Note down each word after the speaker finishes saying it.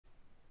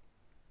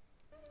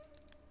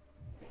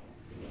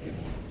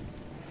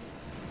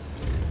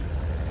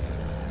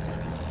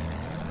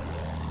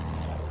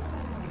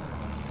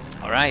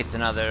Alright,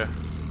 another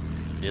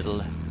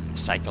little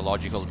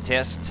psychological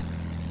test.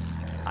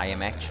 I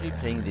am actually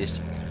playing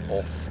this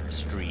off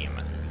stream.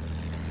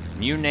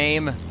 New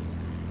name.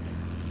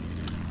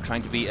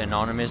 Trying to be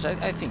anonymous.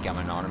 I think I'm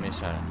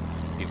anonymous.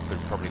 People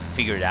could probably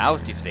figure it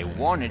out if they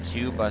wanted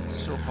to, but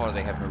so far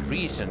they have no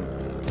reason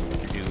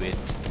to do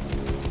it,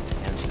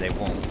 hence they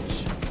won't.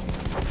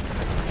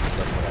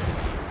 That's what I believe.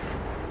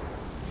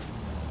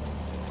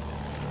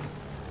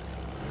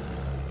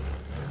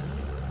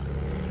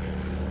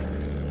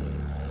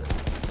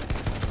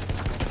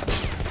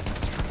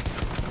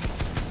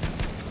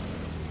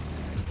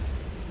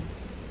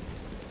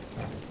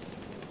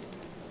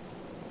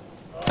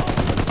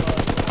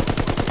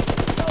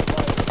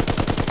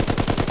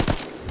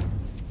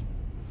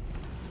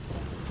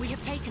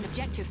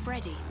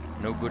 Freddy.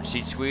 No good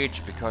seat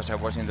switch because I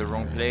was in the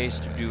wrong place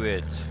to do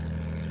it.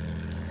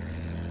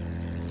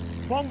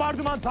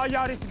 Bombardıman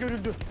tayyaresi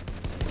görüldü.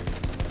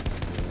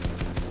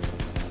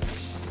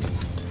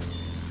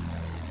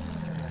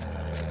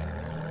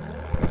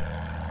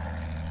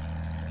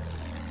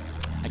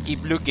 I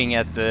keep looking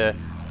at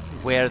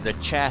where the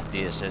chat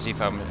is as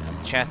if I'm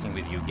chatting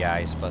with you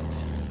guys, but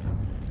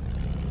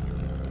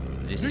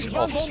this is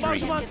off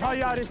stream.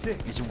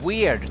 It's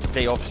weird to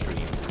play off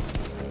stream.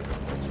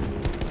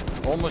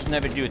 Almost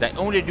never do it. I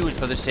only do it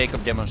for the sake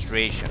of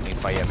demonstration,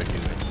 if I ever do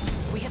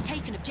it. We have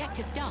taken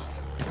objective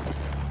Duff.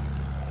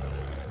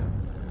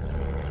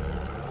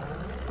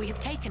 We have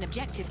taken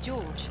objective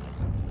George.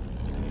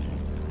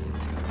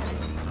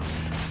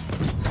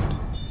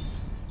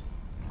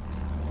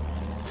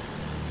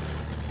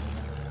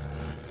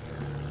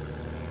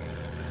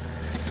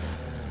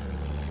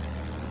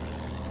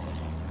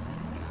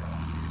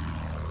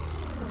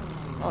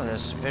 Oh,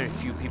 there's very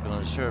few people on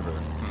the server.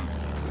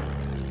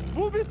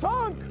 Bu bir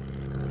tank!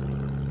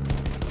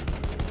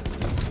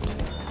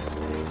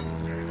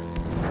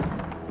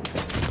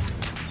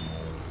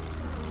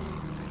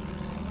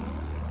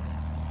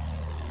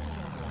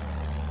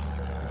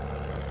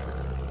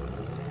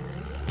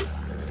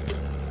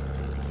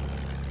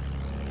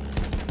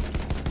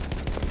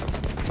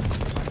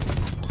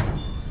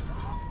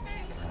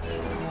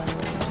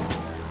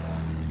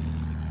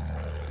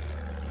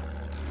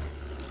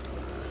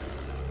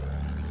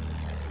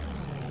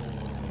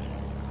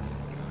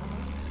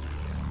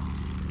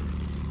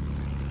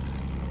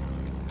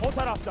 O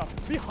tarafta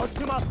bir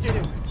hasım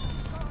askeri.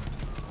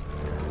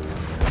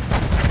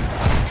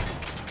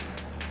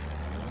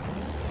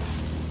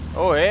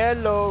 Oh,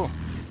 hello!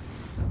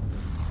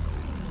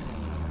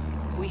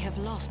 We have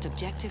lost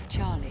objective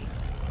Charlie.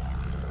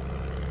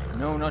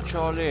 No, not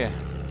Charlie.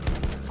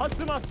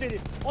 Hasım askeri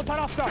o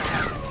tarafta.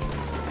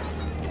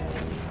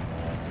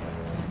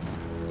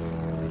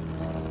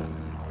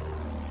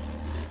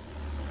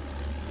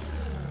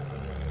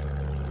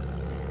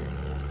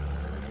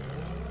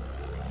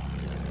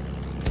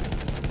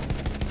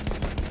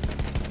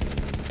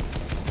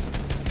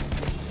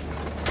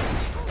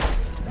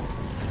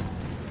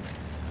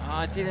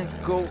 I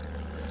didn't go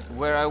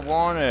where I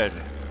wanted.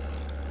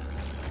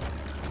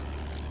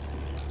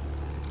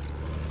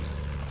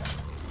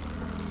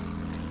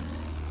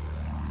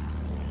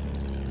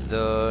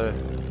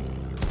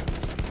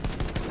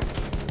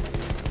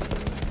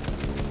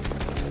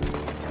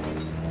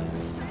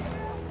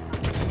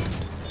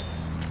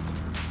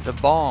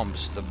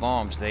 The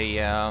bombs, they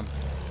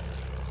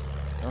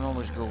don't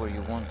always go where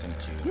you want them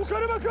to.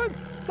 Yukarı bakın!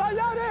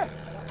 Tayyare!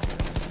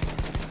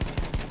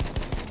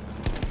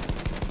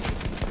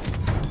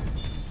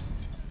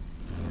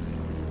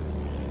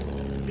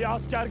 Bir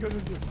asker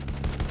görüldü.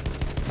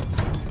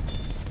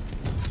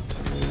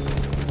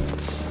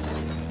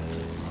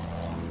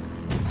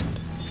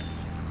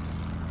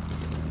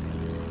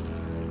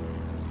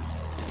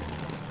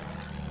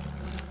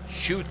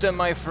 Shoot them,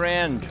 my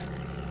friend.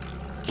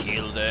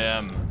 Kill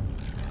them.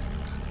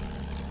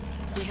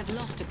 We have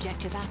lost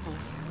objective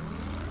apples.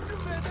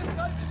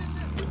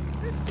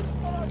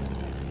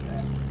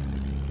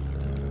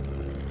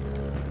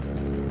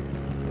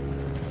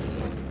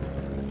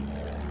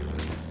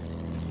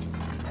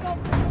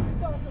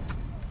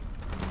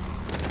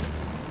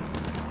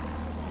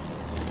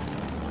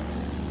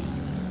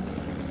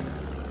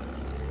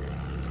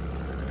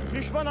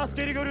 Düşman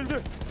askeri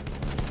görüldü.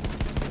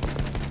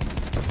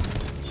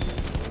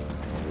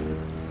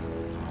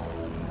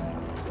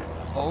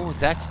 Oh,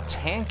 that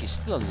tank is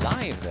still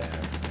alive there.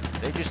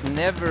 They just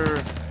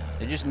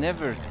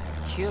never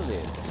kill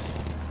it.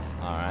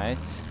 All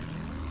right.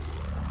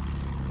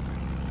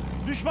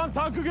 Düşman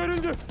tankı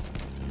görüldü.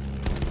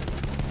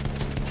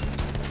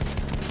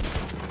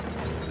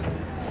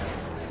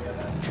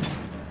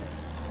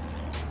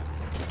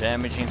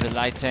 Damaging the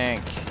light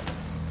tank.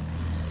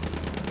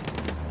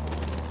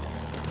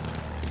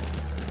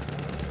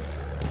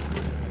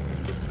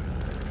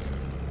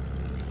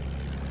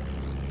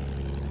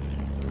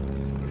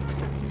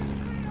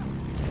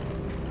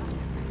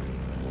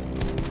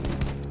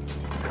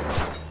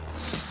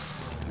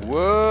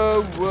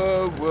 Whoa,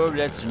 whoa, whoa,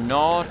 let's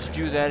not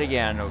do that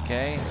again,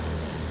 okay?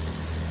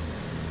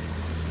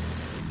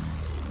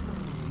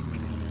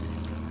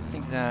 I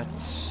think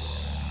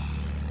that's...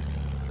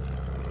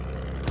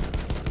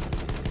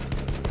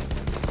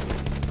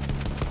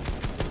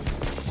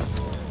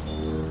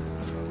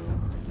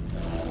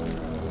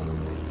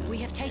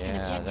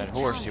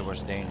 horsey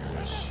was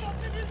dangerous.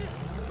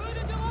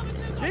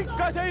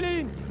 Dikkat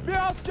eyleyin.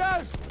 Bir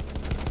asker.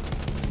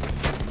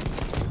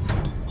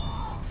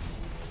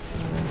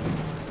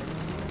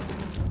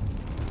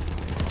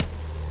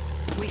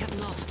 We have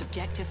lost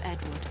objective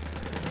Edward.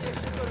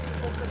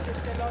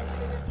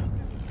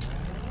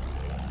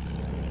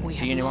 We See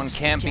have anyone lost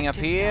camping up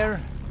objective here?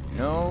 Duff.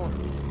 No.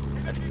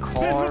 A Zırhlı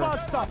car.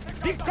 basta.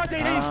 Dikkat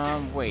eyleyin.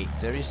 Wait,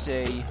 there is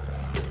a...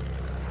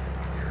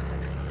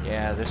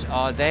 Yeah, there's...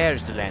 Oh,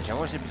 there's the land ship. I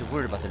was a bit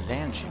worried about the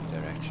land ship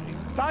there, actually.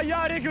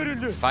 Tayyare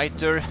görüldü.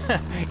 Fighter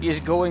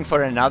is going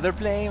for another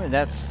plane, and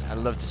that's... I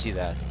love to see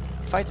that.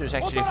 Fighter is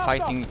actually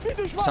fighting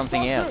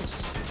something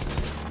else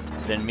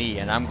than me,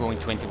 and I'm going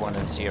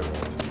 21-0.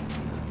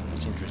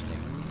 It's interesting.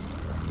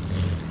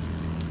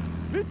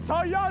 Bir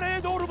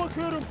tayyareye doğru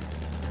bakıyorum.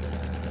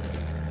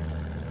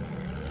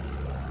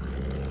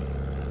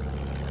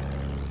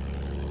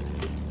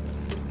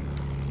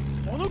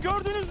 Onu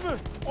gördünüz mü?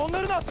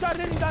 Onların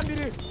askerlerinden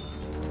biri.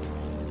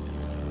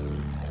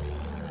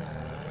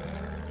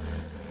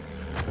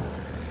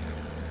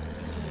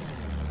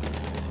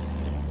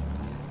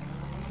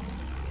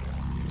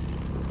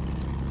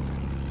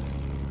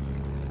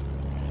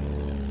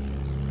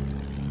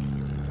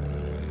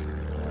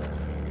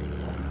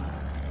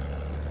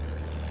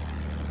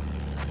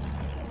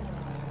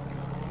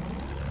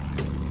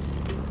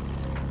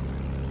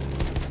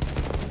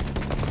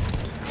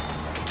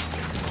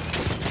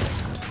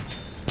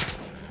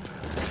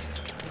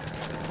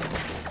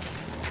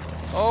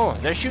 Oh,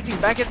 they're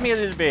shooting back at me a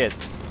little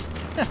bit.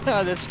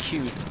 That's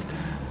cute.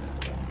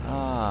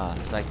 Ah,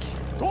 it's like...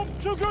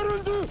 Topçu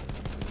görüldü.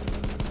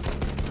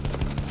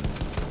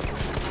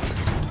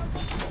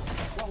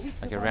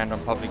 like a random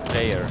public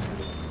player.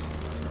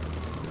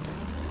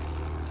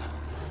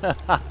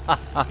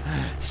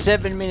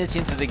 7 minutes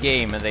into the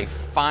game and they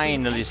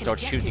finally start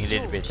shooting a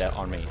little bit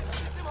on me.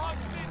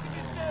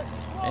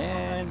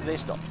 And they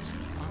stopped.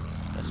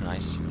 That's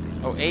nice.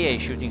 Oh, AA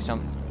shooting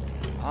some...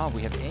 Ah,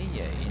 we have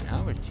AA in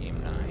our team.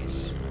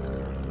 Nice.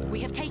 We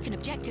have taken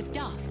objective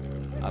Duff.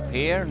 Up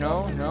here?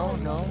 No, no,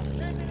 no.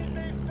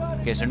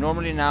 Okay, so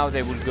normally now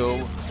they would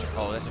go...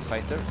 Oh, that's a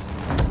fighter.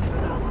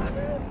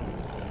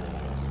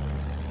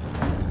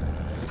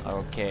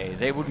 Okay,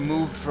 they would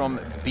move from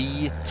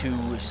B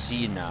to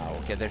C now.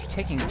 Okay, they're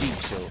taking B,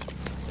 so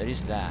there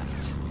is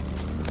that.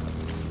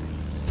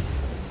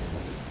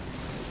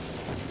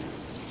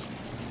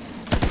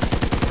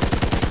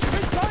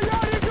 Bir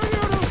tayyare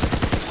görüyorum.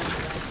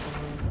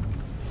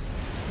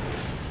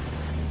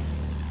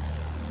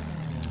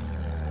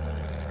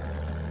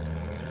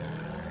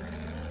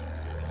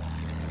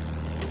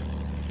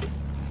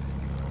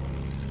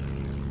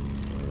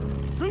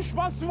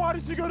 Düşman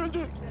süvarisi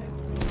görüldü.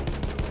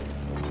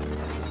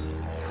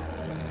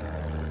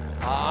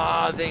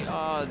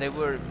 They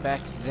were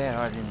back there.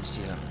 I didn't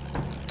see them.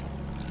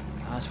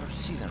 I was supposed to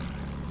see them.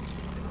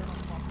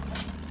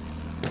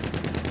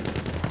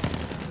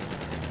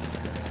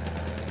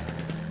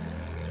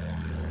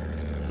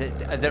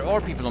 There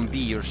are people on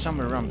B or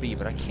somewhere around B,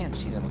 but I can't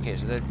see them. Okay,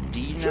 so they're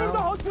D Şurada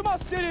now. hasım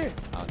askeri.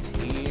 Out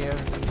here.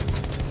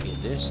 Kill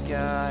this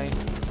guy.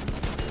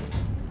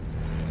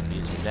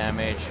 Deal some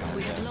damage.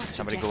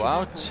 Somebody go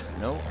out?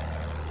 No.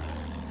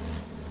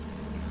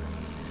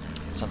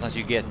 Sometimes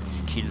you get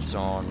kills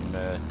on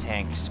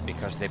tanks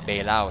because they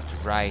bail out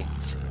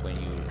right when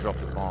you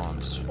drop your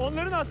bombs.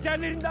 Onların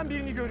askerlerinden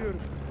birini görüyorum.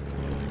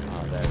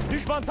 Oh, there.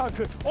 Düşman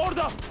tankı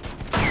orada.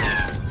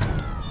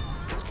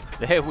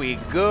 There we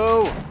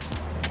go.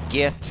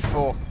 Get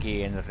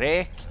fucking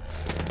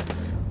wrecked.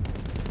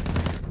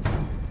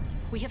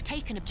 We have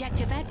taken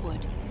objective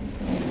Edward.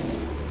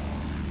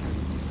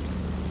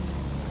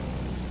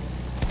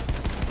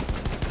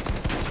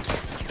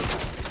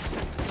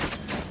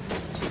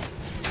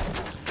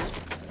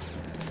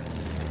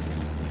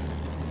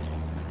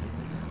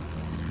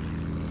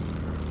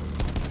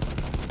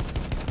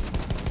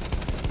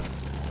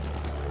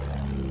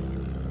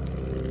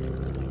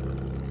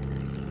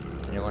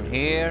 Anyone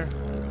here?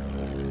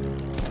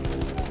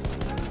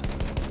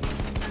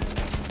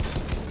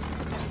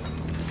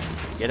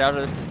 Get out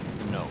of the...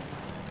 No.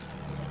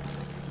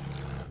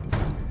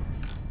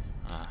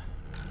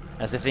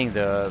 That's the thing,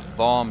 the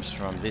bombs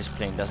from this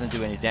plane doesn't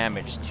do any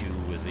damage to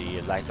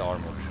the light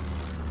armored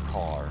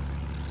car.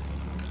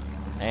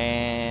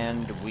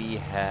 And we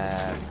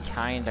have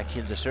kinda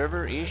killed the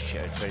server-ish.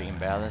 It's very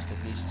imbalanced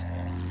at least.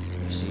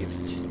 Let's see if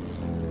it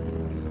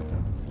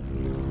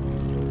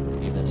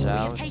evens We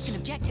out. have taken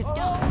objective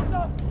Duff.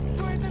 Orada.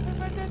 Su hedefi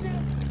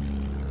fethedin.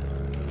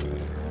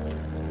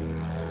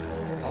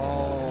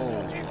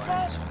 Oh,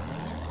 right.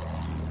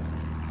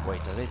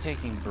 Wait, are they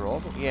taking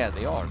Bravo? Yeah,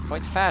 they are.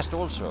 Quite fast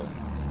also.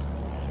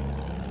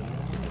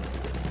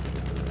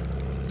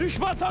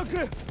 Düşman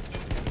tankı.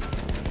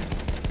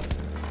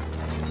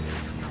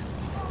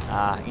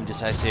 Ah,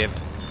 indecisive.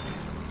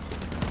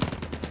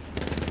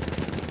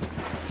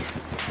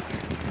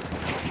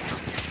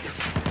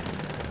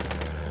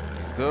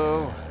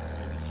 Go.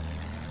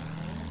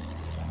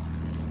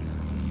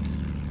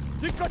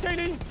 Dikkat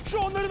eyleyin. Şu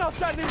onların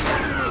askerlerinden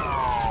biri.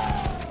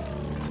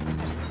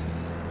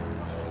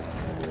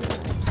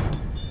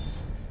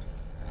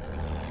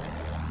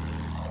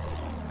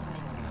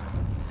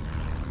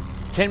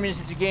 10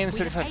 minutes into the game, We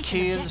have 35 taken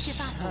kills.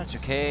 objective apples. That's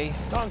okay.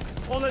 Tank,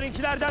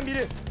 onlarınkilerden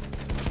biri.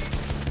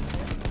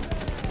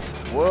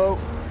 Whoa.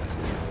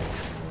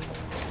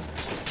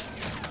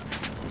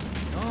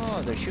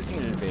 Oh, they're shooting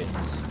a little bit.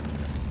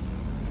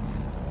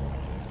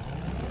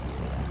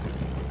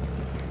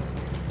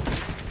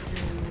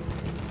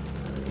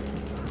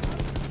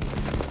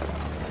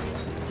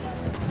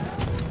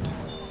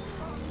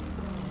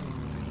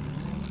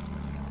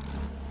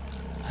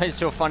 It's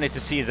so funny to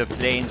see the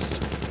planes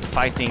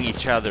fighting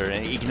each other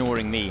and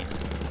ignoring me.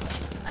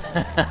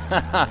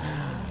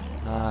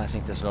 I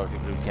think there's a lot of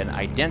people who can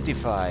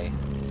identify.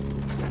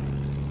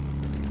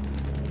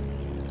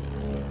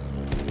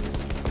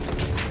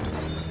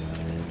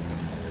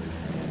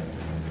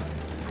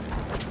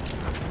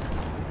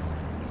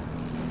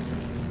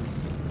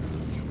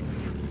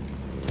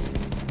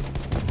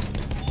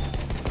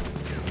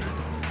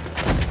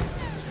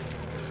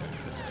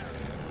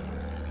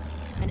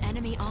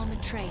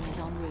 Train is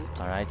en route.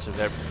 Alright, so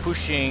they're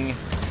pushing.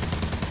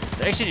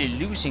 They're actually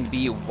losing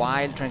B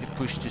while trying to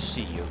push to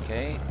C,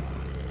 okay?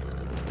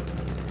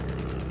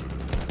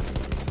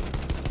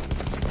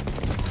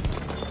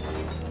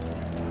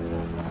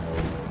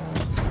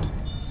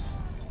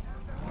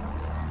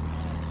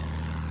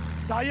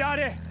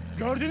 Tayyare,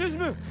 gördünüz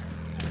mü?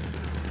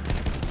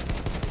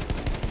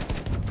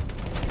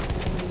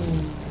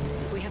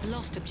 We have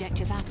lost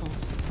objective apples.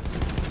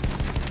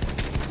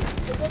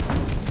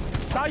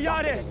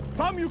 Tayyare,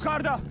 tam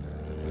yukarıda.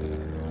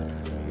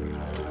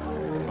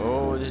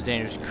 Oh, this is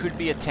dangerous. Could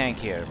be a tank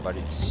here, but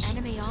it's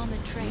Enemy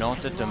armored train not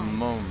has at the arrived.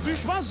 moment.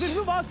 Düşman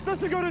zırhlı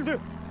vasıtası görüldü.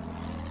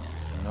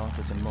 Not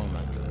at the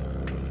moment.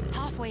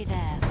 Halfway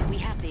there, we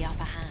have the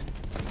upper hand.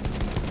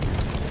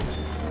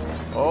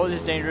 Oh,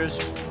 this is dangerous.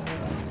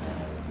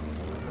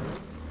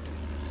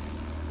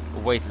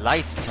 Wait,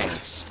 light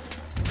tanks.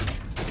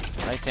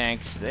 Light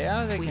tanks, they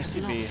can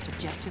still be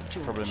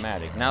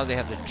problematic. Now they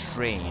have the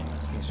train.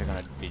 Things are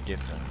gonna be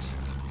different.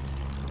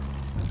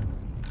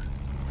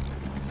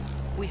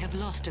 We have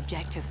lost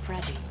objective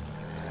Freddy.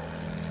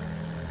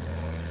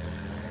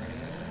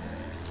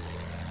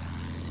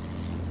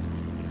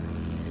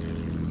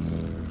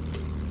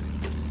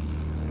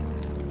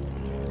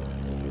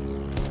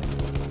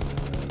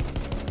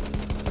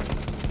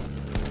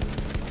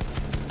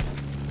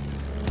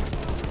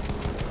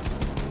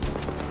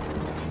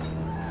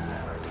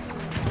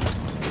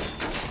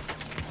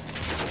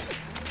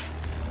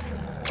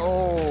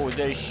 Oh,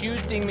 they're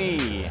shooting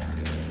me.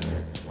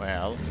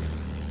 Well,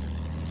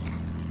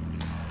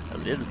 a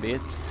little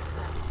bit.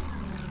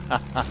 I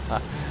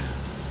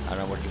don't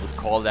know what you would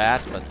call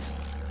that, but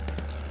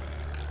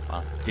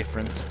well,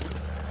 different.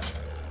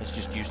 Let's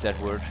just use that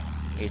word.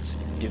 It's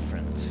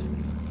different.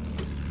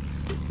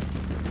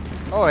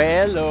 Oh,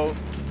 hello.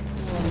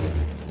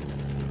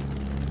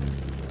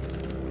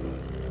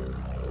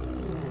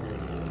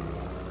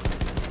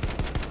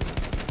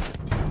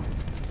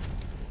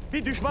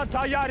 Bir düşman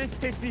tayyaresi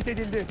tespit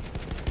edildi.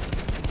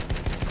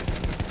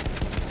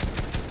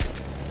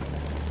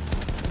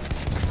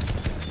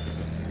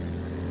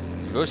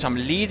 Goes, I'm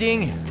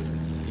leading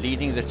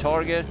the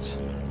target.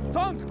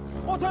 Tank,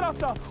 o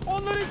tarafta.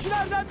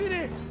 Onlarınkilerden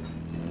biri.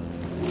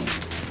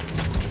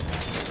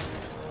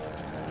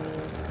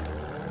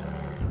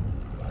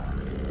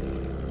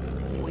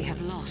 We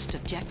have lost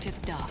objective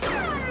Dark.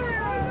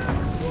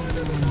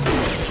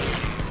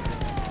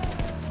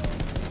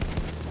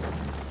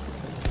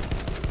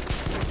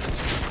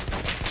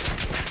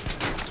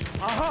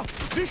 Aha,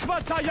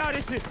 düşman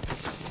tayyaresi.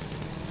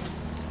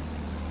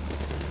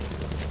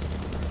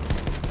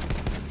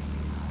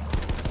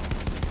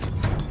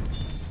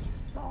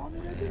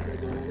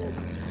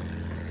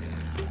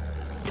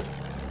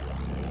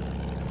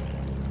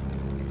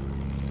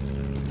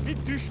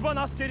 Bir düşman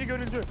askeri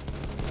görüldü.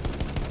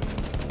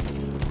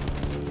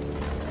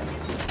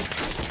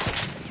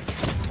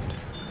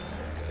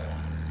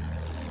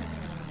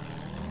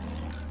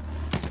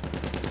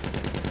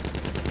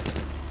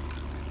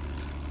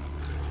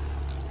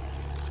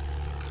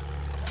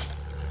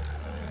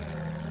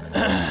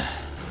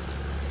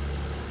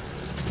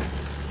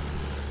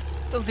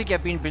 Don't think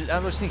I've been. I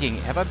was thinking,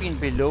 have I been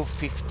below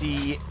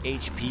 50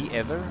 HP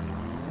ever?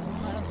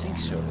 I don't think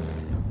so.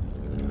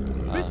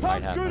 Bir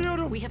tank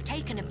görüyorum. We have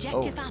taken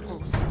objective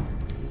apples.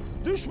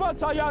 Düşman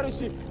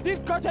tayyaresi.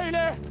 Dikkat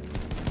eyle.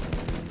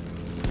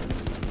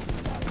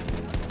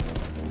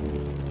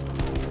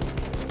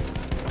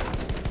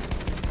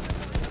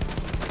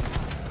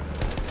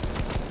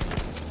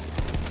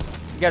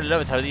 You gotta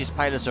love it how these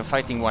pilots are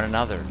fighting one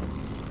another.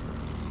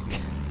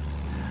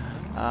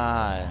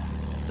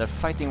 They're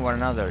fighting one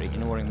another,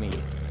 ignoring me.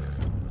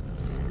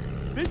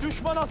 Bir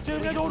düşman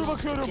askerine doğru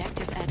bakıyorum.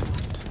 Objective Edward.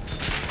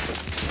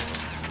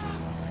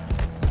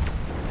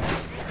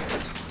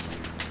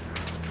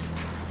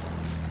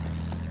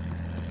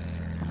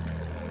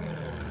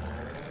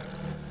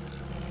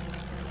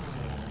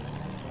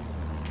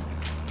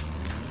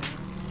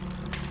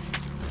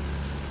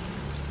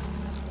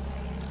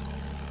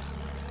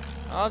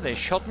 Oh, they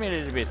shot me a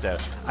little bit there.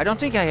 I don't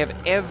think I have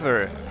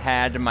ever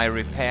had my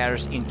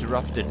repairs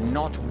interrupted,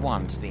 not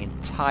once, the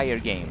entire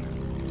game.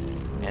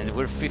 And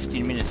we're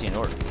 15 minutes in,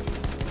 or...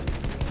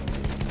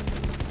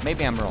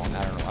 maybe I'm wrong,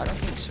 I don't know. I don't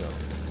think so.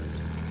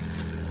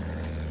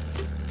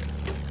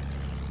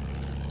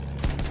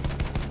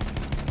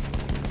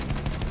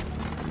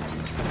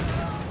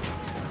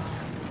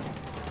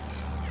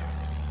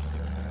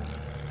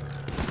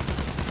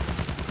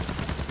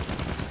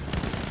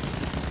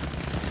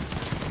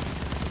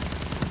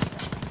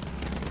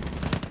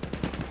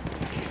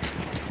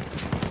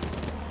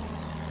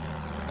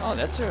 Oh,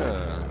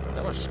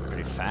 that was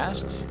pretty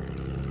fast.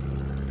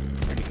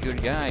 Pretty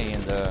good guy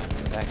in the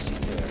backseat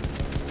there.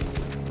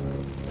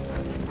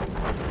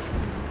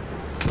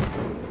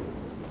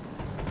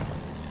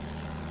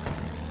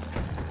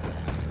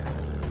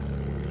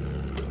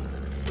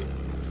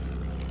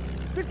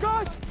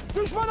 Dikkat!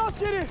 Düşman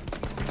askeri!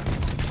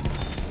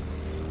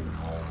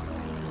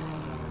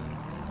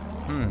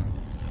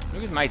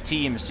 Look at my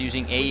teams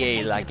using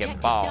AA like a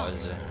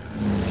boss.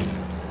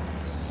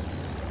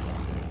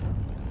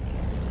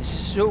 This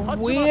is so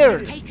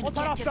weird.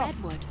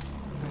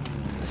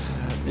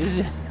 This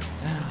is...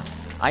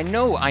 I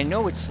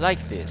know it's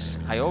like this.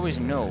 I always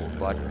know,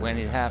 but when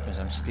it happens,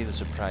 I'm still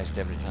surprised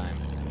every time.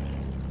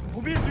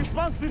 Bu bir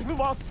düşman zırhlı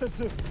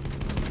vasıtası.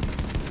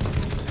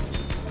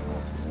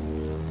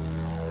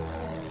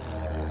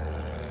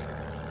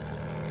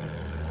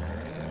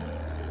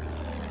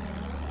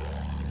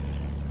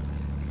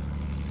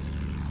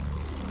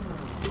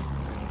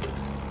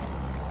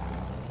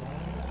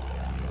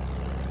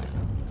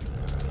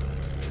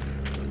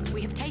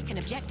 We have taken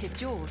objective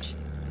George.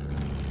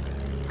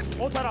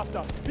 O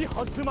tarafta bir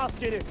hasım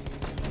askeri.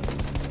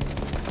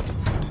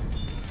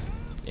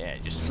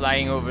 Yeah, just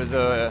flying over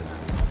the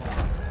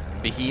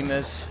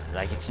behemoth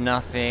like it's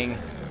nothing.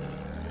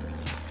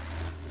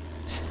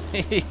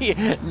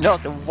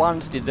 Not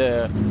once did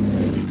the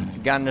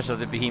gunners of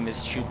the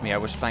behemoth shoot me. I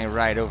was flying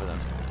right over them.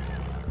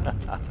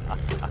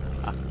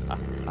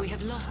 We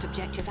have lost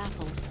objective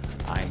apples.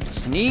 I'm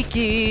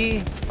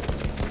sneaky.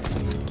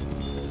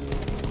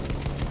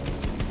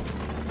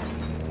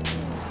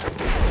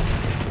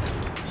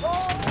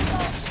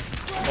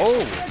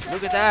 Oh,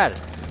 look at that!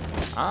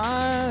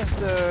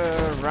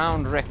 The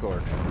round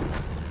record.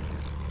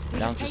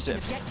 Down to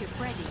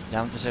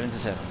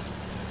 77.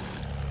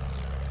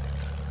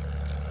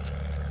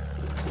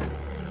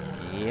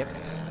 Yep.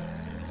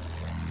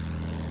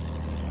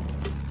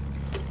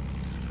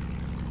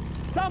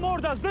 Tam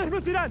orada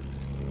zırhlı tren.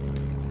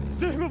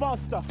 Zırhlı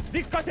vasıta.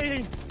 Dikkat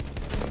edin.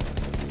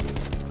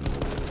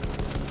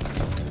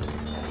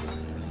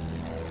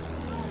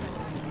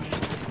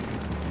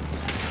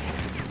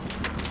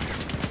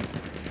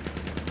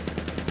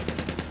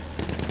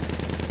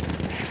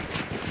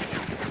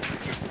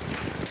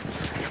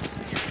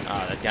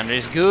 That gunner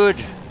is good.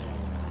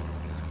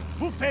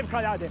 Bu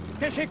fevkalade.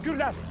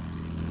 Teşekkürler.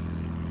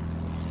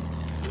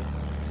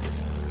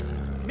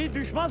 Bir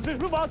düşman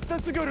zırhlı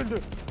vasıtası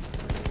görüldü.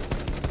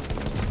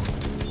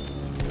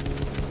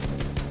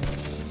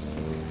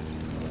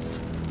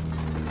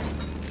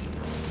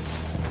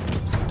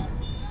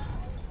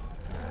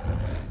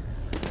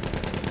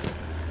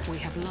 We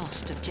have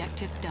lost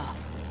objective Duff.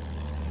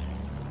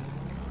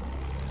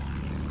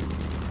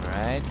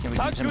 Alright, can we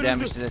do some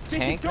damage to the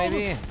tank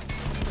maybe?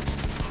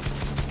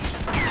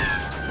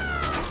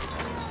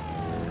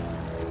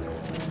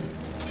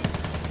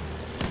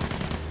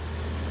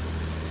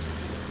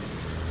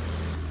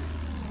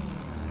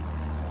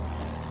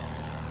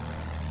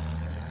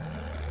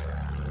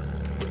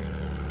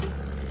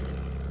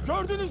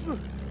 Gördünüz mü?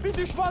 Bir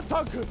düşman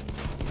tankı.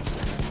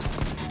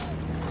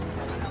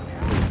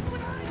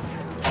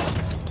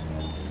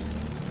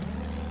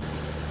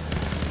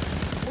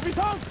 Bu bir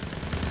tank.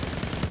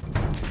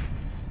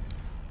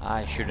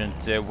 I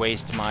shouldn't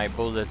waste my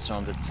bullets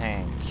on the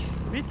tank.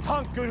 Bir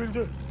tank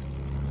görüldü.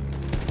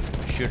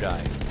 Should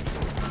I?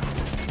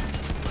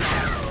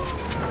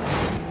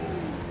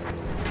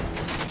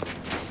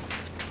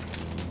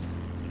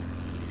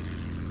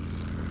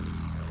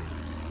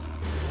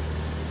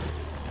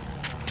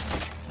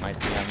 Might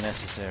be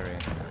unnecessary.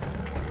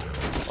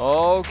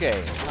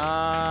 Okay,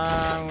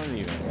 I'm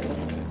leaving.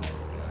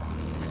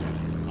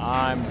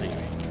 I'm leaving.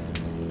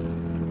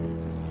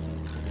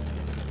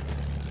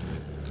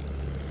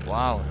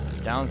 Wow,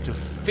 down to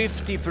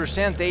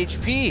 50%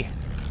 HP.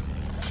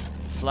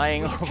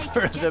 Flying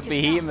over the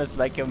behemoth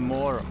like a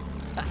moron.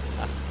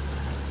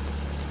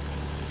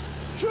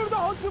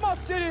 Şurada hasım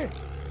askeri.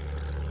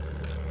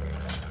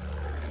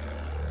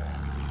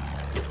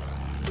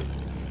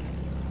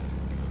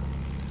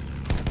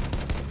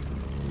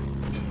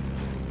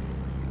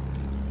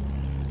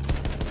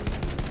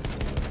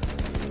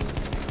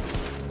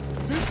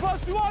 Düşman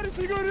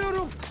süvarisi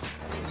görüyorum.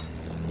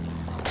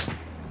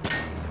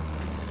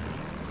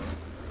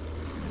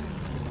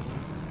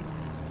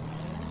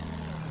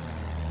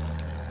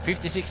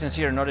 .56 and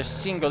 0, not a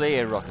single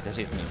air rocket has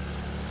hit me.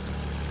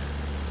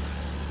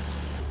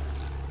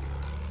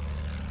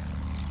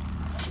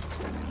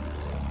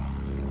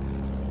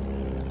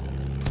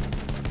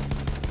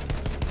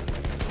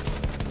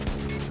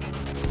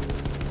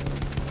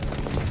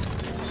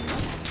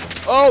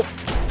 Oh!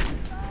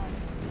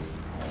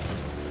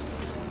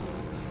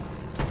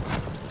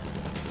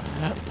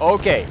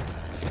 Okay.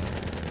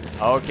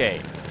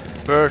 Okay.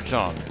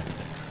 Burton.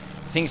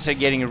 Things are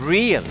getting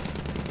real.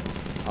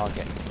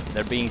 Okay.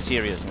 They're being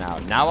serious now.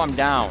 Now I'm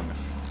down.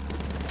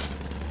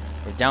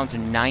 We're down to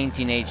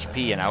 19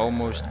 HP and I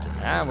almost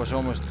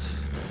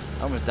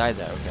died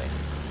there. Okay.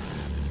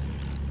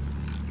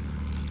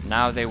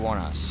 Now they want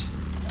us.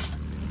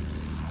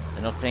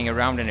 They're not playing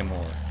around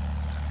anymore.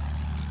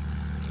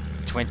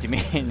 20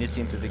 minutes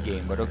into the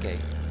game, but okay.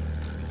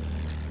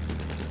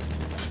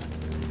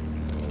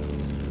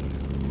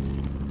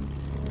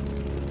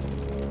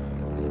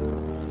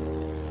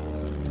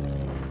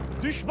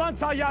 Düşman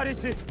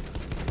tayyaresi.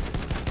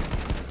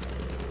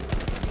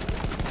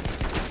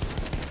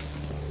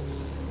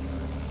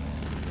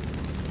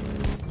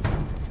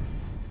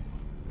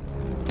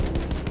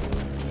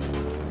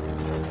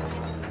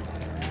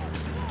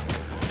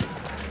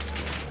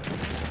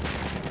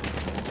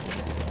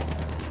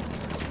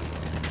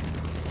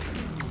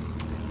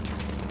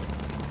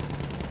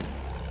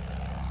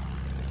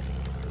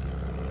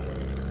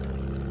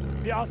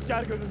 Bir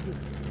asker görüldü.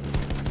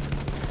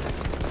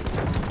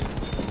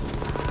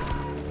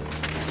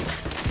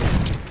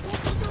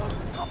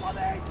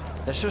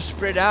 They're so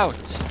spread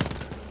out.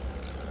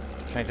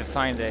 Trying to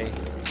find a...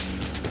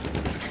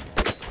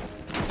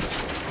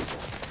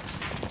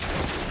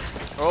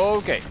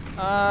 Okay.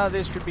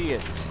 This could be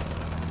it.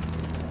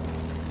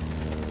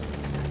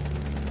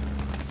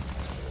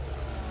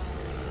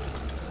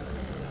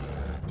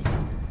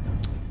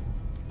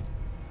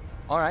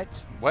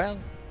 Alright, well...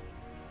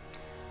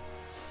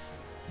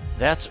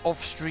 That's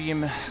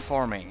off-stream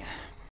farming.